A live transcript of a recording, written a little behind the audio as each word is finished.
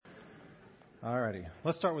Alrighty,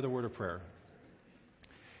 let's start with a word of prayer.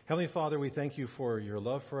 Heavenly Father, we thank you for your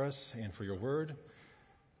love for us and for your word.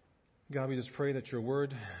 God, we just pray that your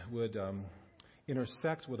word would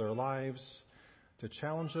intersect with our lives to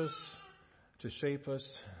challenge us, to shape us,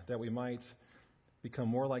 that we might become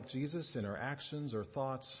more like Jesus in our actions, our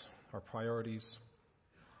thoughts, our priorities,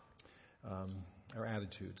 our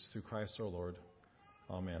attitudes through Christ our Lord.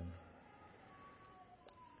 Amen.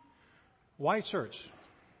 Why church?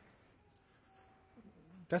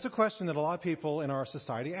 That's a question that a lot of people in our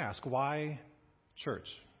society ask. Why church?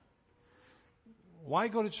 Why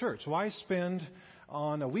go to church? Why spend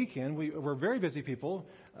on a weekend? We're very busy people.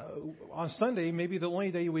 On Sunday, maybe the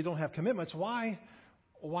only day we don't have commitments. Why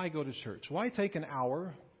go to church? Why take an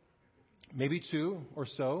hour, maybe two or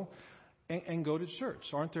so, and go to church?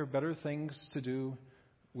 Aren't there better things to do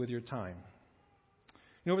with your time?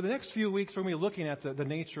 Over the next few weeks, we're going to be looking at the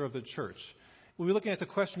nature of the church. We'll be looking at the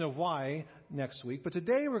question of why next week. But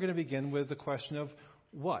today we're going to begin with the question of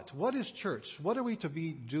what. What is church? What are we to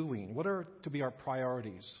be doing? What are to be our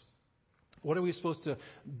priorities? What are we supposed to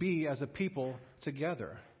be as a people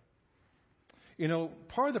together?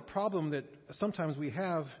 Part of the problem that sometimes we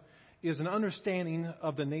have is an understanding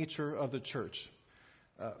of the nature of the church.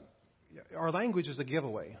 Our language is a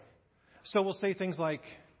giveaway. So we'll say things like,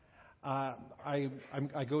 I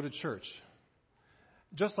go to church.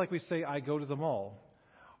 Just like we say, I go to the mall,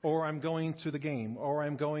 or I'm going to the game, or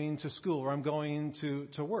I'm going to school, or I'm going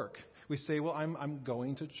to work. We say, well, I'm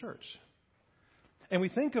going to church. And we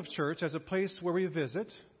think of church as a place where we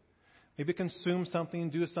visit, maybe consume something,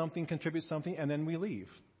 do something, contribute something, and then we leave.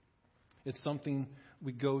 It's something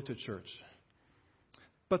we go to church.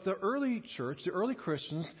 But the early church, the early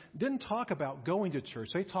Christians, didn't talk about going to church.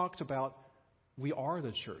 They talked about we are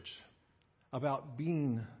the church, about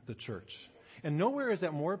being the church. And nowhere is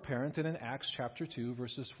that more apparent than in Acts chapter 2,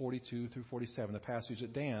 verses 42 through 47, the passage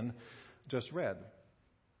that Dan just read.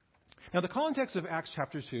 Now, the context of Acts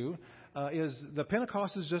chapter 2 is the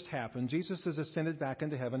Pentecost has just happened. Jesus has ascended back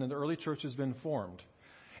into heaven, and the early church has been formed.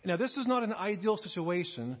 Now, this is not an ideal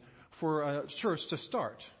situation for a church to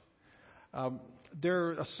start.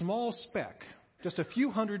 They're a small speck, just a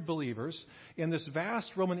few hundred believers in this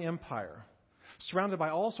vast Roman Empire, surrounded by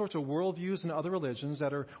all sorts of worldviews and other religions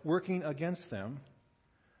that are working against them.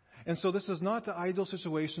 And so this is not the ideal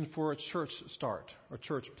situation for a church start or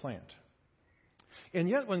church plant. And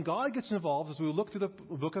yet when God gets involved, as we look through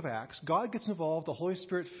the book of Acts, God gets involved, the Holy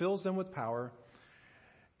Spirit fills them with power,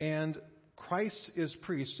 and Christ is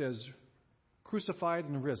preached as crucified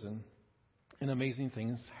and risen, and amazing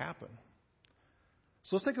things happen.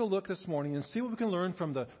 So let's take a look this morning and see what we can learn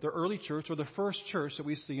from the early church, or the first church that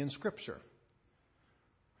we see in Scripture.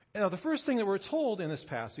 Now, the first thing that we're told in this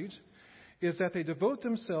passage is that they devote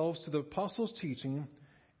themselves to the apostles' teaching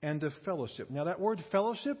and to fellowship. Now, that word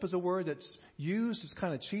fellowship is a word that's used, it's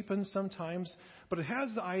kind of cheapened sometimes, but it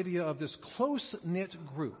has the idea of this close-knit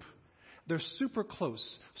group. They're super close,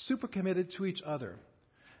 super committed to each other,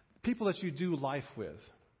 people that you do life with.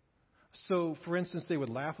 So, for instance, they would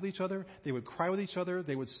laugh with each other, they would cry with each other,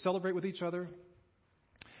 they would celebrate with each other,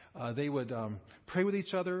 they would pray with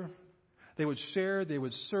each other. They would share, they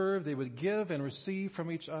would serve, they would give and receive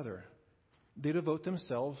from each other. They devote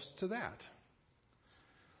themselves to that.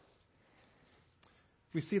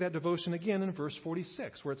 We see that devotion again in verse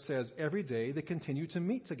 46, where it says, every day they continued to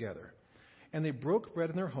meet together, and they broke bread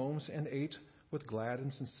in their homes and ate with glad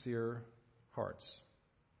and sincere hearts.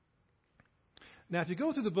 Now, if you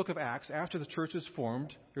go through the book of Acts after the church is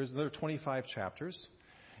formed, there's another 25 chapters.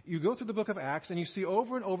 You go through the book of Acts and you see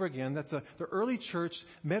over and over again that the early church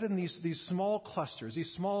met in these small clusters,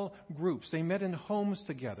 these small groups. They met in homes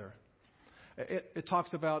together. It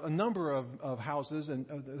talks about a number of houses and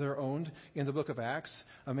that are owned in the book of Acts.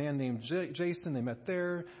 A man named Jason, they met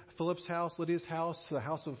there. Philip's house, Lydia's house, the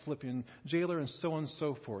house of a Philippian jailer, and so on and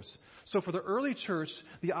so forth. So for the early church,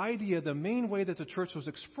 the idea, the main way that the church was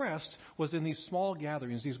expressed was in these small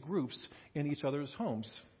gatherings, these groups in each other's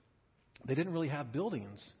homes. They didn't really have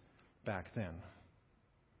buildings back then.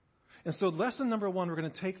 And so lesson number one we're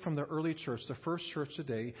going to take from the early church, the first church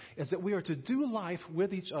today, is that we are to do life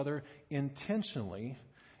with each other intentionally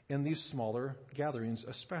in these smaller gatherings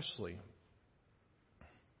especially.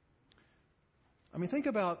 I mean, think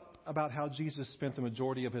about how Jesus spent the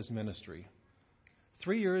majority of his ministry.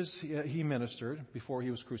 3 years he ministered before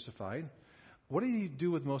he was crucified. What did he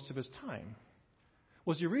do with most of his time?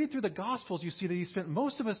 Well, as you read through the Gospels, you see that he spent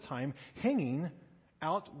most of his time hanging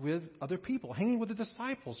out with other people, hanging with the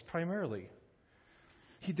disciples primarily.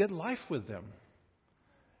 He did life with them.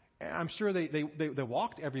 I'm sure they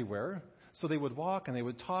walked everywhere. So they would walk and they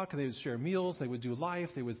would talk and they would share meals, they would do life,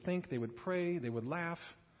 they would think, they would pray, they would laugh.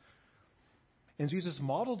 And Jesus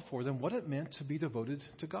modeled for them what it meant to be devoted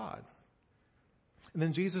to God. And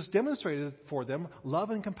then Jesus demonstrated for them love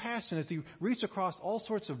and compassion as he reached across all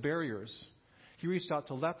sorts of barriers. He reached out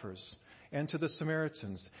to lepers and to the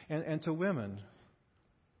Samaritans and to women,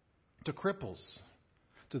 to cripples,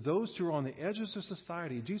 to those who are on the edges of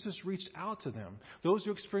society. Jesus reached out to them. Those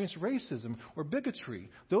who experienced racism or bigotry,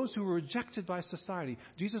 those who were rejected by society.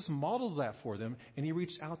 Jesus modeled that for them, and he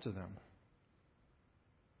reached out to them.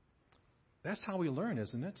 That's how we learn,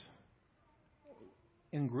 isn't it?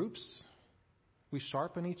 In groups, we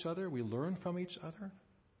sharpen each other. We learn from each other.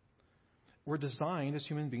 We're designed as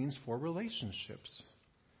human beings for relationships.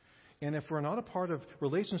 And if we're not a part of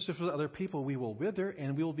relationships with other people, we will wither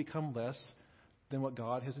and we will become less than what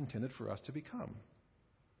God has intended for us to become.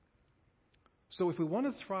 So if we want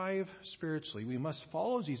to thrive spiritually, we must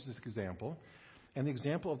follow Jesus' example and the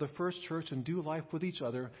example of the first church and do life with each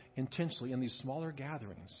other intentionally in these smaller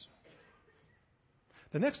gatherings.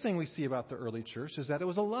 The next thing we see about the early church is that it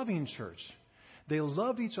was a loving church. They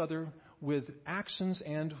loved each other with actions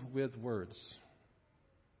and with words.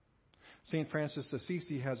 St. Francis of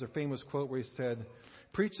Assisi has a famous quote where he said,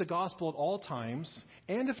 "Preach the gospel at all times,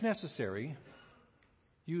 and if necessary,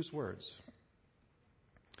 use words."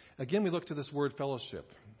 Again, we look to this word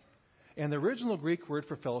fellowship. And the original Greek word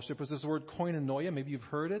for fellowship was this word koinonia. Maybe you've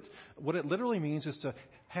heard it. What it literally means is to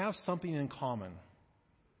have something in common,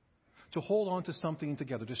 to hold on to something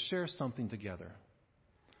together, to share something together.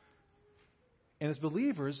 And as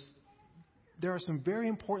believers, there are some very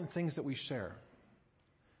important things that we share.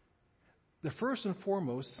 The first and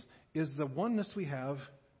foremost is the oneness we have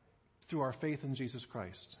through our faith in Jesus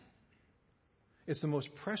Christ. It's the most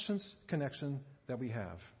precious connection that we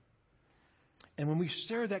have. And when we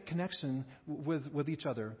share that connection with each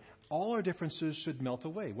other, all our differences should melt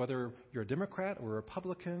away. Whether you're a Democrat or a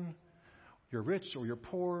Republican, you're rich or you're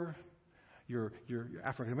poor, you're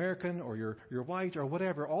African American or you're white or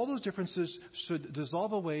whatever, all those differences should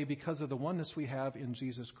dissolve away because of the oneness we have in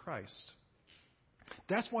Jesus Christ.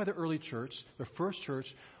 That's why the early church, the first church,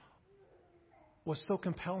 was so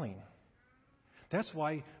compelling. That's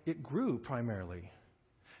why it grew primarily.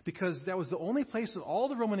 Because that was the only place in all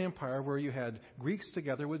the Roman Empire where you had Greeks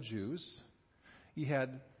together with Jews. You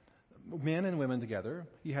had men and women together.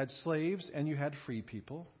 You had slaves and you had free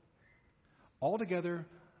people. All together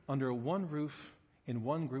under one roof in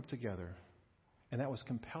one group together. And that was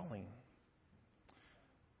compelling.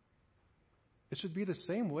 It should be the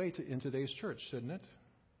same way in today's church, shouldn't it?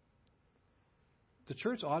 The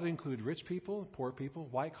church ought to include rich people, poor people,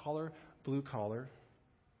 white collar, blue collar,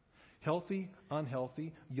 healthy,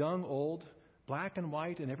 unhealthy, young, old, black and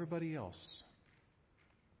white, and everybody else.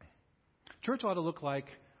 Church ought to look like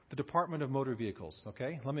the Department of Motor Vehicles,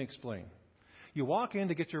 okay? Let me explain. You walk in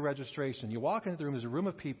to get your registration. You walk into the room, there's a room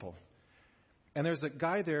of people. And there's a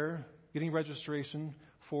guy there getting registration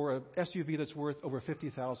for an SUV that's worth over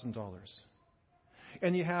 $50,000.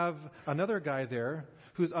 And you have another guy there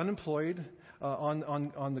who's unemployed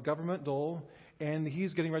on the government dole, and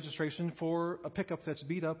he's getting registration for a pickup that's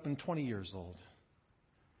beat up and 20 years old.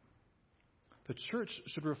 The church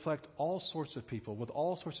should reflect all sorts of people with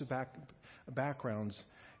all sorts of backgrounds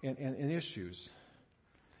and issues.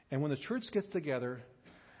 And when the church gets together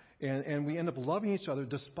and we end up loving each other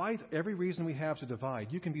despite every reason we have to divide,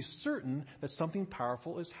 you can be certain that something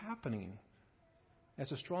powerful is happening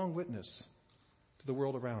as a strong witness to the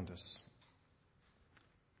world around us.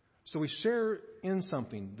 So we share in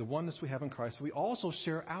something, the oneness we have in Christ. We also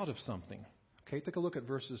share out of something. Okay, take a look at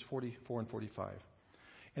verses 44 and 45.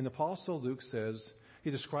 And the Apostle Luke says,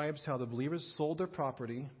 he describes how the believers sold their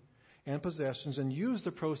property and possessions and used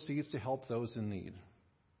the proceeds to help those in need.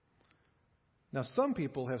 Now, some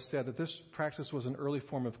people have said that this practice was an early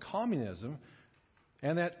form of communism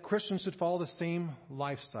and that Christians should follow the same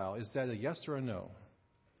lifestyle. Is that a yes or a no?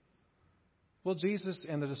 Well, Jesus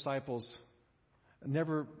and the disciples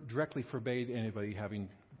never directly forbade anybody having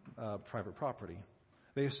private property.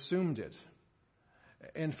 They assumed it.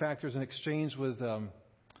 In fact, there's an exchange with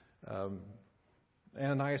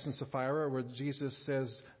Ananias and Sapphira where Jesus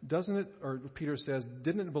says, Peter says,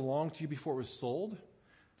 didn't it belong to you before it was sold?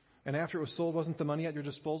 And after it was sold, wasn't the money at your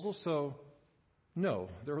disposal? So, no,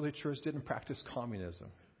 the early church didn't practice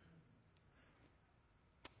communism.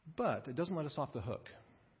 But it doesn't let us off the hook.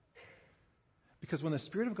 Because when the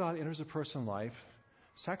Spirit of God enters a person's life,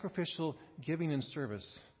 sacrificial giving and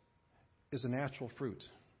service is a natural fruit.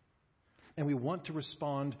 And we want to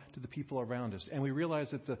respond to the people around us. And we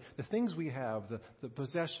realize that the things we have, the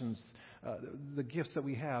possessions, the gifts that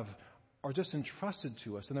we have, are just entrusted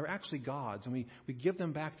to us, and they're actually God's, and we give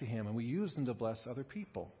them back to Him, and we use them to bless other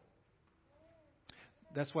people.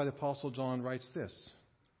 That's why the Apostle John writes this: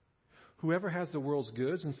 "Whoever has the world's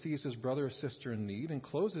goods and sees his brother or sister in need and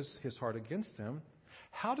closes his heart against them,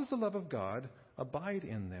 how does the love of God abide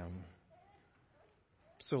in them?"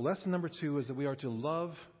 So lesson number 2 is that we are to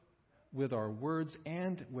love with our words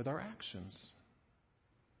and with our actions.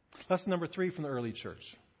 Lesson number 3 from the early church: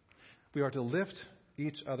 we are to lift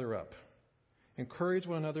each other up, encourage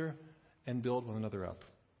one another, and build one another up.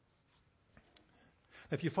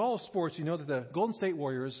 If you follow sports, you know that the Golden State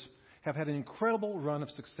Warriors have had an incredible run of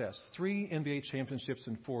success. 3 NBA championships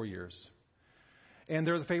in 4 years. And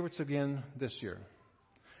they're the favorites again this year.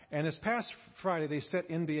 And this past Friday, they set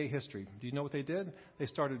NBA history. Do you know what they did? They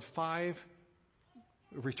started 5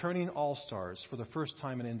 returning All-Stars for the first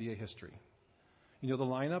time in NBA history. You know the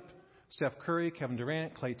lineup? Steph Curry, Kevin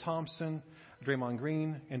Durant, Klay Thompson, Draymond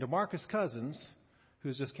Green, and DeMarcus Cousins,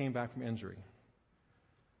 who just came back from injury.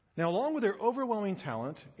 Now, along with their overwhelming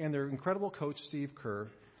talent and their incredible coach, Steve Kerr,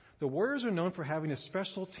 the Warriors are known for having a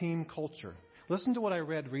special team culture. Listen to what I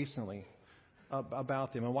read recently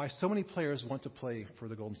about them and why so many players want to play for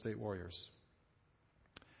the Golden State Warriors.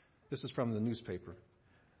 This is from the newspaper.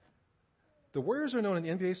 The Warriors are known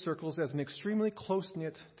in NBA circles as an extremely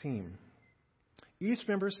close-knit team. Each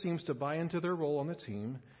member seems to buy into their role on the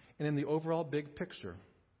team and in the overall big picture.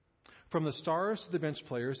 From the stars to the bench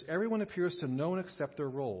players, everyone appears to know and accept their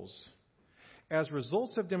roles. As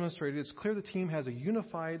results have demonstrated, it's clear the team has a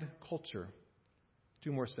unified culture.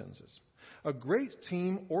 2 more sentences. A great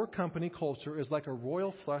team or company culture is like a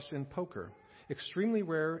royal flush in poker, extremely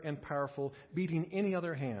rare and powerful, beating any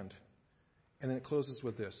other hand. And then it closes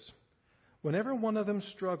with this: whenever one of them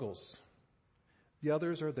struggles, the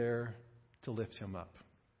others are there to lift him up.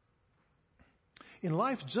 In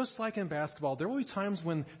life, just like in basketball, there will be times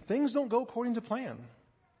when things don't go according to plan.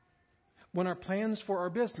 When our plans for our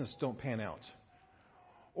business don't pan out.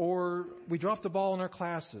 Or we drop the ball in our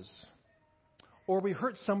classes. Or we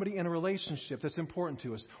hurt somebody in a relationship that's important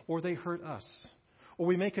to us. Or they hurt us. Or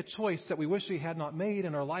we make a choice that we wish we had not made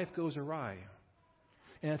and our life goes awry.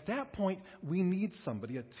 And at that point, we need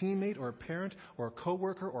somebody, a teammate or a parent or a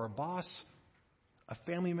coworker or a boss, a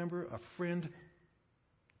family member, a friend,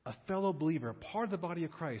 a fellow believer, a part of the body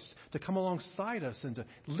of Christ, to come alongside us and to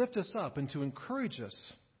lift us up and to encourage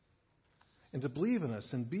us and to believe in us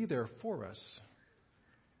and be there for us.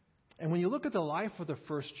 And when you look at the life of the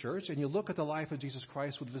first church and you look at the life of Jesus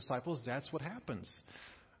Christ with the disciples, that's what happens.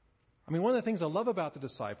 I mean, one of the things I love about the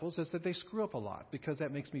disciples is that they screw up a lot, because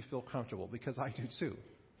that makes me feel comfortable, because I do too.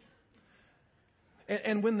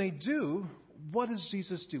 And when they do, what does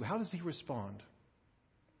Jesus do? How does He respond?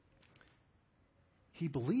 He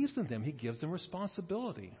believes in them. He gives them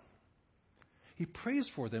responsibility. He prays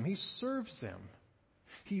for them. He serves them.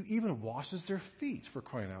 He even washes their feet, for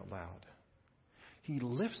crying out loud. He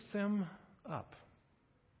lifts them up.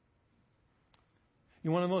 You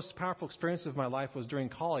know, one of the most powerful experiences of my life was during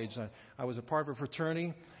college. I was a part of a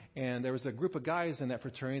fraternity, and there was a group of guys in that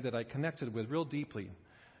fraternity that I connected with real deeply.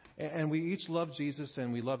 And we each loved Jesus,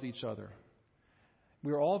 and we loved each other.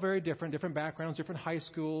 We were all very different backgrounds, different high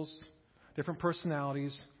schools, different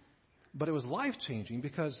personalities, but it was life-changing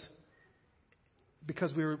because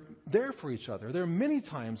we were there for each other. There were many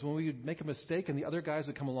times when we would make a mistake and the other guys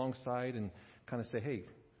would come alongside and kind of say, hey,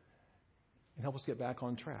 and help us get back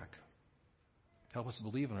on track. Help us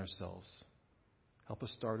believe in ourselves. Help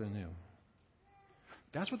us start anew.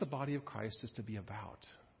 That's what the body of Christ is to be about.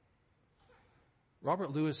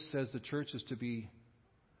 Robert Lewis says the church is to be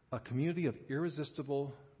a community of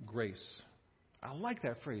irresistible grace. I like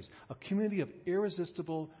that phrase, a community of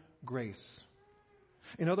irresistible grace.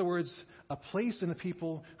 In other words, a place in the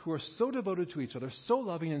people who are so devoted to each other, so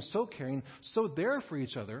loving and so caring, so there for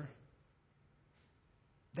each other,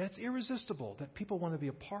 that's irresistible, that people want to be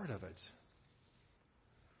a part of it.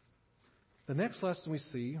 The next lesson we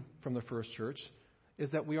see from the first church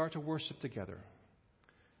is that we are to worship together.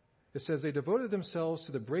 It says they devoted themselves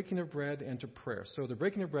to the breaking of bread and to prayer. So the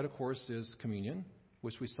breaking of bread, of course, is communion,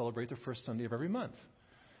 which we celebrate the first Sunday of every month.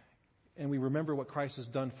 And we remember what Christ has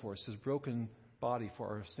done for us, His broken body for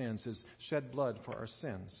our sins, His shed blood for our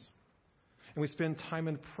sins. And we spend time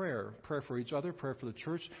in prayer for each other, prayer for the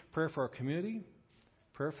church, prayer for our community,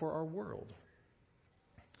 prayer for our world.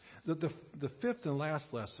 The fifth and last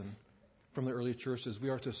lesson from the early church is we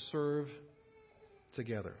are to serve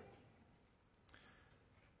together.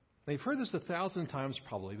 Now, you've heard this 1,000 times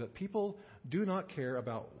probably, but people do not care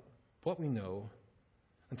about what we know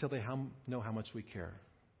until they know how much we care.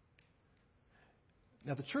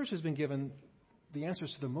 Now, the church has been given the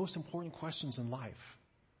answers to the most important questions in life.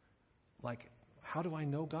 Like, how do I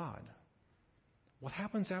know God? What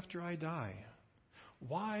happens after I die?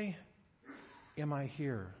 Why am I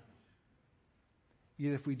here?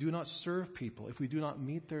 Yet if we do not serve people, if we do not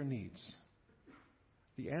meet their needs,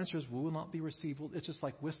 the answer is we will not be received. It's just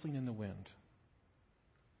like whistling in the wind.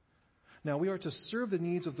 Now, we are to serve the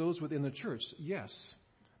needs of those within the church. Yes,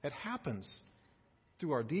 it happens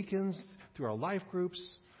through our deacons, through our life groups,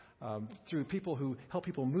 through people who help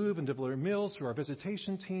people move and deliver meals, through our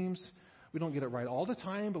visitation teams. We don't get it right all the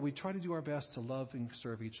time, but we try to do our best to love and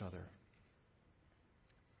serve each other.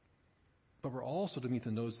 But we're also to meet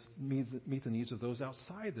the needs of those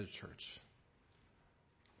outside the church.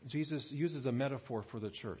 Jesus uses a metaphor for the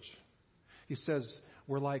church. He says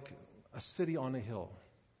we're like a city on a hill.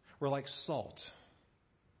 We're like salt.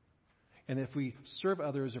 And if we serve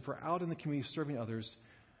others, if we're out in the community serving others,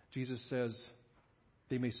 Jesus says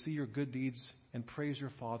they may see your good deeds and praise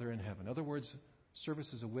your Father in heaven. In other words,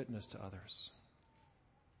 service is a witness to others.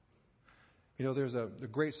 You know, there's a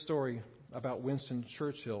great story about Winston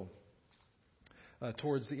Churchill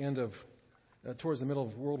towards the middle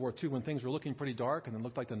of World War II, when things were looking pretty dark and it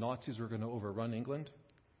looked like the Nazis were going to overrun England.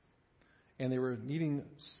 And they were needing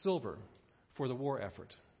silver for the war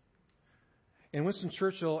effort. And Winston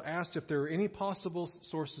Churchill asked if there were any possible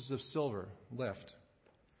sources of silver left.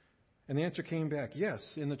 And the answer came back, yes,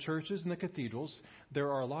 in the churches and the cathedrals,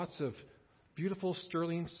 there are lots of beautiful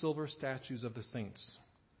sterling silver statues of the saints.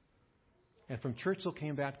 And from Churchill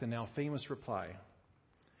came back the now famous reply,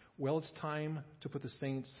 well, it's time to put the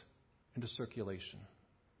saints into circulation.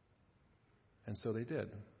 And so they did.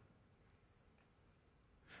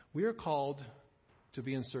 We are called to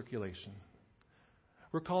be in circulation.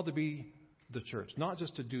 We're called to be the church, not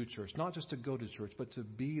just to do church, not just to go to church, but to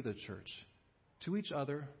be the church to each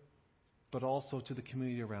other, but also to the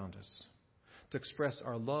community around us, to express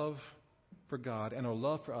our love for God and our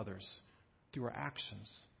love for others through our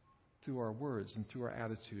actions, through our words, and through our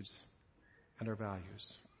attitudes and our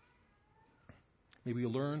values. May we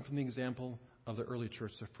learn from the example of the early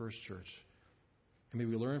church, the first church. And may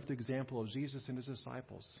we learn from the example of Jesus and his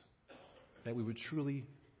disciples that we would truly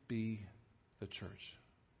be the church.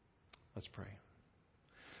 Let's pray.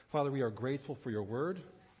 Father, we are grateful for your word.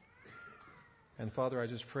 And Father, I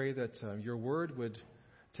just pray that your word would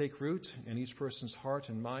take root in each person's heart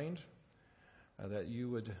and mind, that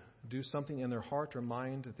you would do something in their heart or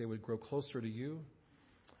mind, that they would grow closer to you,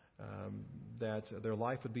 that their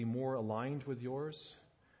life would be more aligned with yours.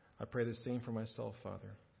 I pray the same for myself,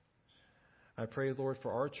 Father. I pray, Lord,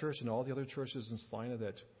 for our church and all the other churches in Salina,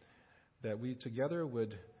 that we together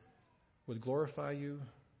would glorify you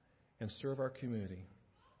and serve our community,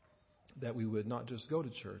 that we would not just go to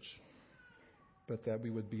church, but that we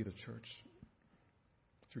would be the church.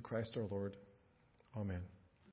 Through Christ our Lord. Amen.